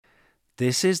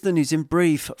This is the news in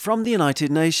brief from the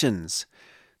United Nations.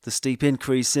 The steep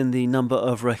increase in the number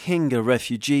of Rohingya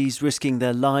refugees risking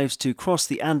their lives to cross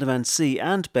the Andaman Sea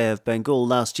and Bay of Bengal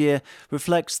last year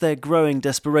reflects their growing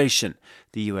desperation,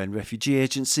 the UN Refugee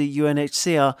Agency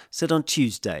UNHCR said on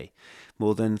Tuesday.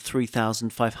 More than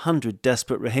 3,500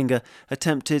 desperate Rohingya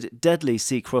attempted deadly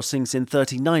sea crossings in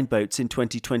 39 boats in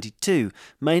 2022,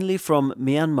 mainly from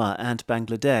Myanmar and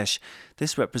Bangladesh.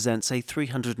 This represents a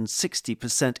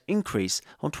 360% increase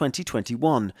on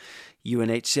 2021.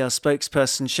 UNHCR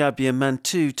spokesperson Shabir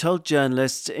Mantou told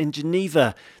journalists in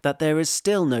Geneva that there is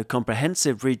still no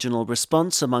comprehensive regional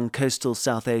response among coastal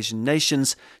South Asian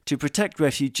nations to protect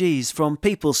refugees from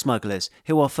people smugglers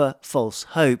who offer false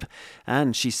hope.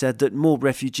 And she said that more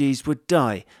refugees would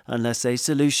die unless a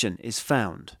solution is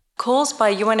found. Calls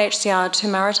by UNHCR to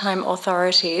maritime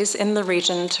authorities in the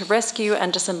region to rescue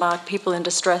and disembark people in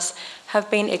distress have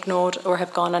been ignored or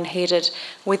have gone unheeded,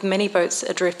 with many boats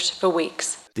adrift for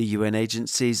weeks. The UN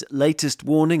agency's latest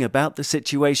warning about the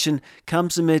situation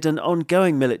comes amid an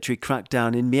ongoing military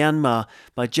crackdown in Myanmar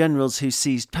by generals who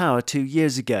seized power 2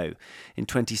 years ago. In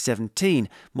 2017,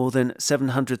 more than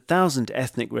 700,000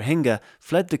 ethnic Rohingya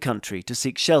fled the country to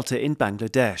seek shelter in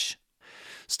Bangladesh.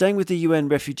 Staying with the UN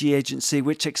Refugee Agency,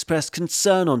 which expressed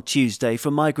concern on Tuesday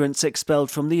for migrants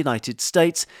expelled from the United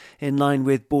States, in line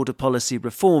with border policy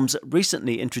reforms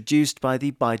recently introduced by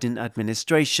the Biden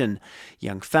administration.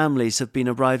 Young families have been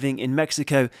arriving in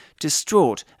Mexico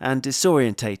distraught and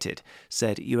disorientated,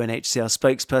 said UNHCR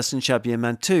spokesperson Shabir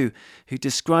Mantou, who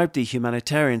described the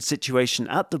humanitarian situation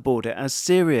at the border as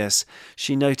serious.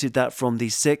 She noted that from the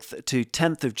 6th to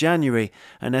 10th of January,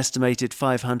 an estimated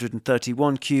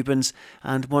 531 Cubans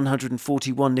and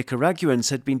 141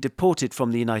 Nicaraguans had been deported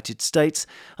from the United States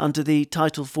under the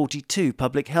Title 42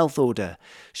 public health order.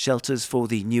 Shelters for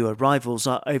the new arrivals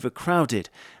are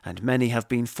overcrowded, and many have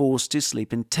been forced to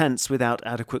sleep in tents without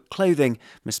adequate clothing,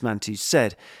 Ms. Mantou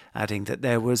said, adding that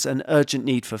there was an urgent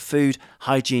need for food,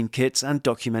 hygiene kits and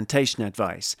documentation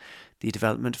advice. The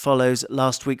development follows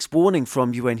last week's warning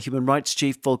from UN Human Rights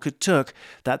Chief Volker Turk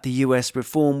that the US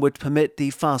reform would permit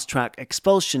the fast-track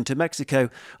expulsion to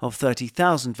Mexico of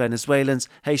 30,000 Venezuelans,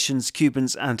 Haitians,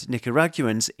 Cubans and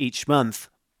Nicaraguans each month.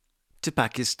 To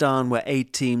Pakistan, where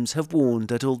aid teams have warned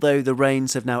that although the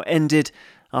rains have now ended,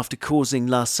 after causing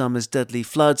last summer's deadly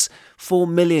floods, 4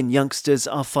 million youngsters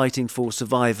are fighting for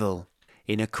survival.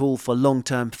 In a call for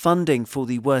long-term funding for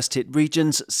the worst-hit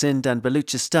regions, Sindh and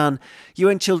Baluchistan,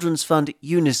 UN Children's Fund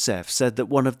UNICEF said that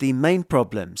one of the main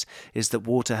problems is that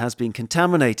water has been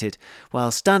contaminated,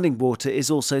 while standing water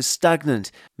is also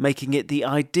stagnant, making it the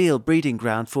ideal breeding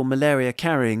ground for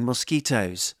malaria-carrying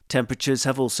mosquitoes. Temperatures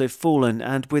have also fallen,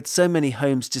 and with so many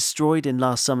homes destroyed in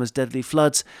last summer's deadly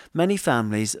floods, many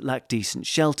families lack decent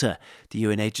shelter, the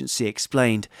UN agency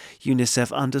explained.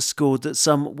 UNICEF underscored that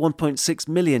some 1.6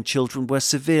 million children were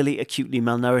severely acutely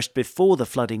malnourished before the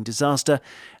flooding disaster,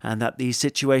 and that the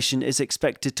situation is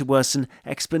expected to worsen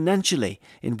exponentially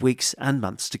in weeks and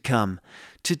months to come.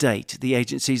 To date, the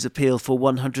agency's appeal for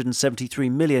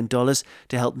 $173 million to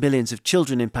help millions of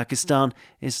children in Pakistan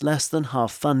is less than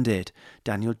half funded.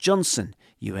 Daniel Johnson,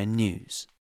 UN News.